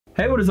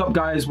Hey, what is up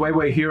guys, Wei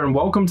Wei here and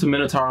welcome to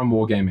Minitarum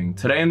Wargaming.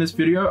 Today in this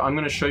video, I'm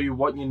going to show you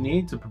what you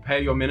need to prepare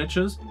your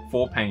miniatures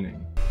for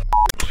painting.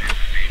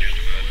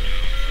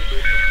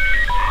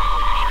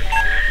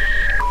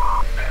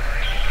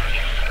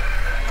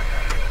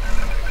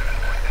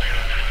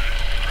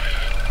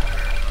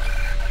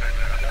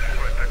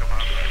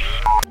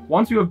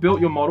 Once you have built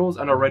your models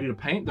and are ready to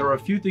paint, there are a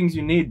few things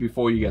you need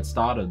before you get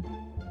started.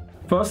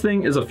 First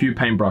thing is a few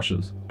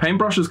paintbrushes.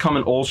 Paintbrushes come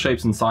in all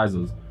shapes and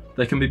sizes.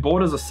 They can be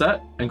bought as a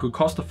set and could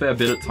cost a fair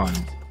bit at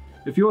times.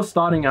 If you are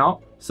starting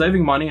out,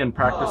 saving money and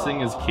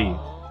practicing is key,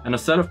 and a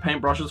set of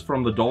paintbrushes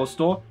from the dollar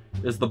store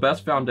is the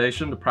best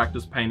foundation to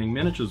practice painting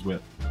miniatures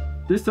with.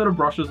 This set of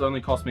brushes only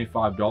cost me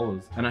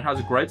 $5, and it has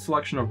a great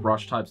selection of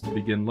brush types to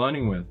begin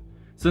learning with.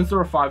 Since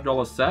they're a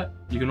 $5 set,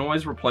 you can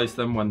always replace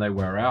them when they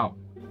wear out.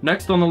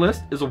 Next on the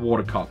list is a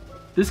water cup.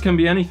 This can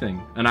be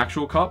anything, an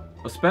actual cup,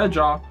 a spare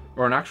jar,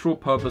 or an actual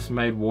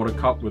purpose-made water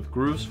cup with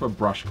grooves for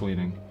brush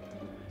cleaning.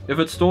 If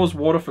it stores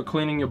water for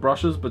cleaning your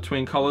brushes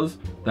between colors,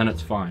 then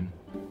it's fine.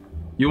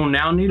 You will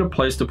now need a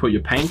place to put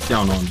your paints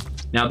down on.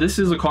 Now this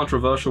is a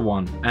controversial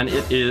one, and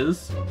it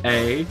is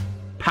a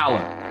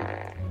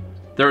palette.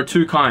 There are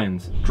two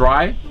kinds,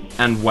 dry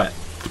and wet.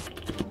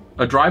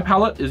 A dry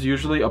palette is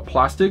usually a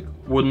plastic,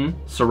 wooden,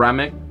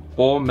 ceramic,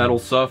 or metal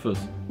surface,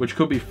 which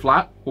could be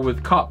flat or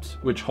with cups,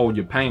 which hold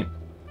your paint.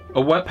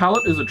 A wet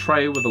palette is a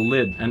tray with a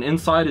lid, and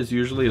inside is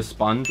usually a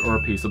sponge or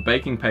a piece of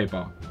baking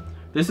paper.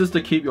 This is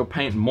to keep your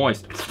paint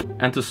moist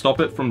and to stop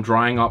it from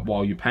drying up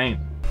while you paint.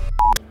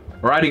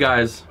 Alrighty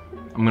guys,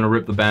 I'm gonna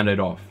rip the band-aid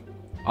off.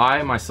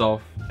 I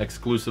myself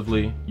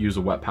exclusively use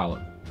a wet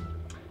palette,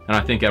 and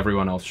I think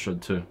everyone else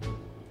should too.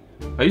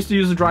 I used to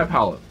use a dry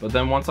palette, but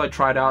then once I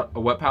tried out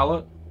a wet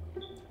palette,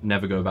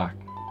 never go back.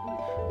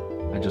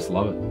 I just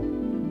love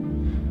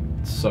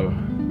it. It's so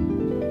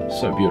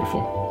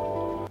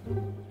beautiful.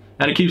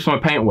 And it keeps my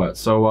paint wet,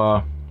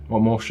 so what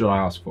more should I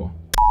ask for?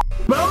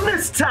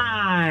 Bonus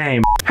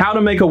time! How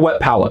to make a wet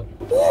palette.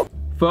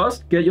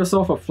 First, get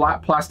yourself a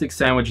flat plastic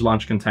sandwich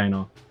lunch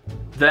container.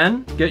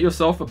 Then, get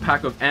yourself a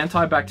pack of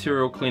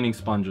antibacterial cleaning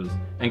sponges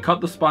and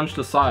cut the sponge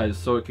to size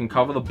so it can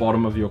cover the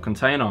bottom of your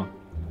container.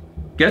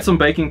 Get some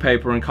baking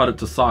paper and cut it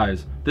to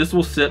size. This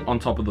will sit on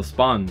top of the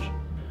sponge.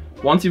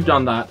 Once you've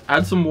done that,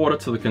 add some water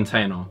to the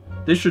container.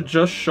 This should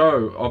just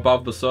show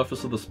above the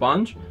surface of the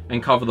sponge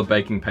and cover the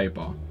baking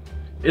paper.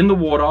 In the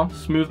water,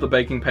 smooth the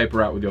baking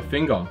paper out with your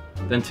finger,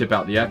 then tip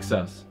out the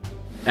excess.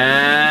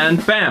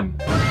 And bam!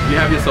 You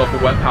have yourself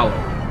a wet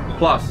palette.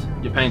 Plus,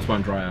 your paints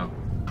won't dry out.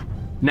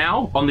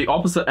 Now, on the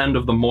opposite end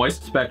of the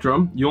moist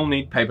spectrum, you'll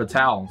need paper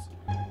towels.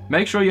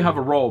 Make sure you have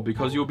a roll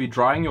because you'll be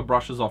drying your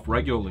brushes off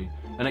regularly,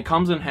 and it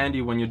comes in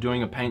handy when you're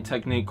doing a paint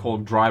technique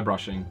called dry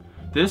brushing.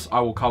 This I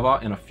will cover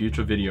in a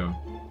future video.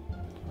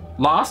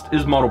 Last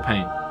is model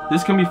paint.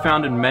 This can be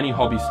found in many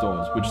hobby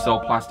stores which sell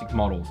plastic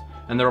models,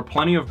 and there are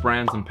plenty of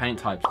brands and paint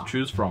types to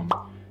choose from.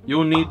 You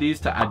will need these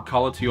to add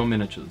color to your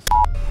miniatures.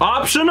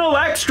 Optional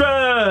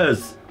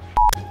extras!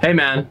 Hey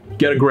man,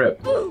 get a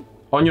grip.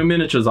 On your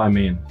miniatures I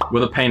mean,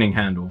 with a painting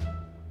handle.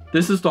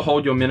 This is to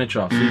hold your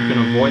miniature so you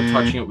can avoid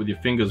touching it with your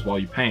fingers while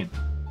you paint.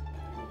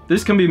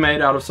 This can be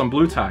made out of some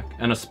blue tack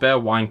and a spare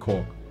wine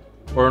cork,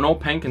 or an old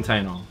paint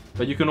container,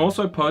 but you can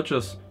also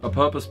purchase a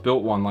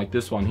purpose-built one like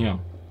this one here.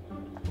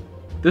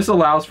 This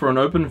allows for an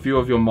open view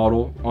of your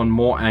model on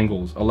more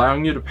angles,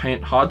 allowing you to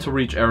paint hard to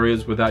reach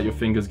areas without your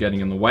fingers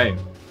getting in the way.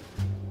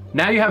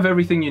 Now you have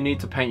everything you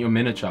need to paint your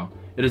miniature.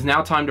 It is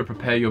now time to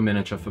prepare your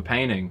miniature for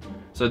painting.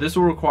 So this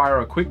will require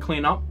a quick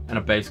cleanup and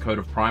a base coat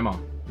of primer.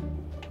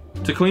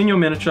 To clean your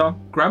miniature,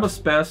 grab a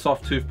spare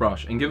soft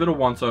toothbrush and give it a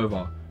once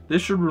over.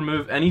 This should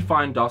remove any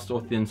fine dust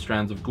or thin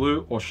strands of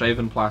glue or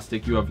shaven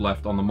plastic you have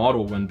left on the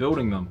model when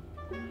building them.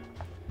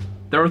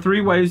 There are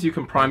three ways you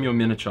can prime your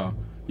miniature.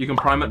 You can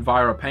prime it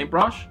via a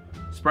paintbrush,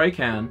 spray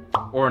can,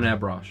 or an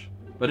airbrush.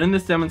 But in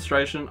this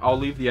demonstration, I'll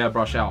leave the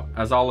airbrush out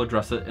as I'll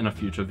address it in a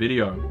future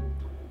video.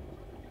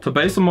 To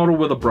base a model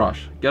with a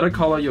brush, get a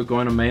color you're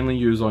going to mainly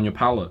use on your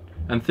palette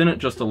and thin it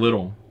just a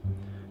little.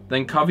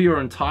 Then cover your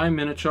entire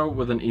miniature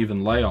with an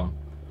even layer.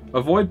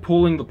 Avoid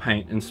pooling the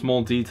paint in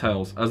small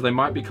details as they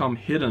might become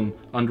hidden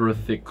under a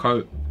thick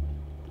coat.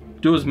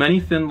 Do as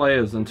many thin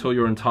layers until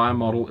your entire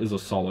model is a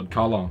solid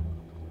color.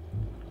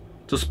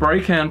 To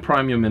spray can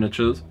prime your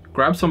miniatures,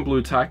 grab some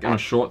blue tack and a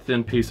short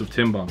thin piece of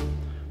timber.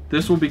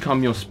 This will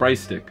become your spray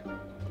stick.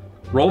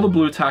 Roll the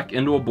blue tack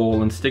into a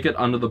ball and stick it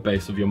under the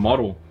base of your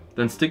model,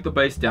 then stick the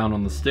base down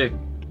on the stick.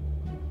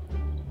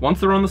 Once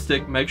they're on the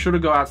stick, make sure to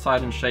go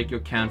outside and shake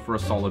your can for a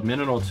solid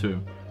minute or two,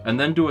 and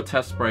then do a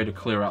test spray to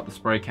clear out the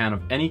spray can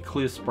of any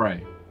clear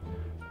spray.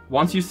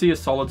 Once you see a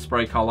solid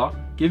spray color,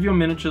 give your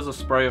miniatures a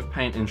spray of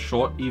paint in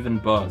short, even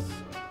bursts.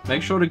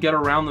 Make sure to get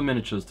around the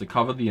miniatures to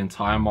cover the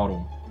entire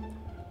model.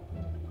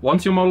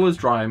 Once your model is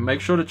dry,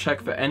 make sure to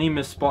check for any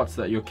missed spots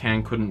that your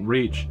can couldn't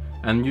reach,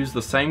 and use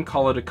the same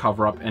color to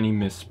cover up any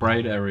missed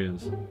sprayed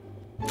areas.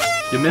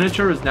 Your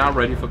miniature is now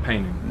ready for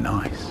painting.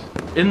 Nice.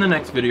 In the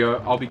next video,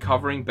 I'll be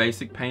covering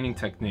basic painting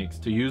techniques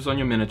to use on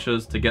your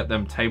miniatures to get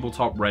them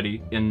tabletop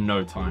ready in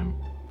no time.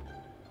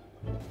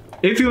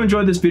 If you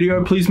enjoyed this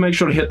video, please make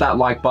sure to hit that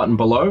like button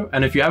below.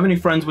 And if you have any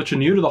friends which are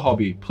new to the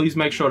hobby, please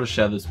make sure to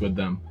share this with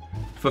them.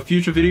 For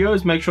future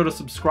videos, make sure to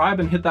subscribe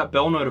and hit that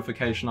bell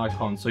notification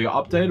icon so you're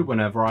updated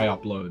whenever I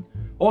upload.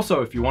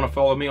 Also, if you want to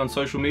follow me on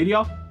social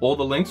media, all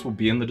the links will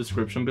be in the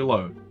description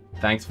below.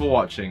 Thanks for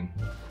watching.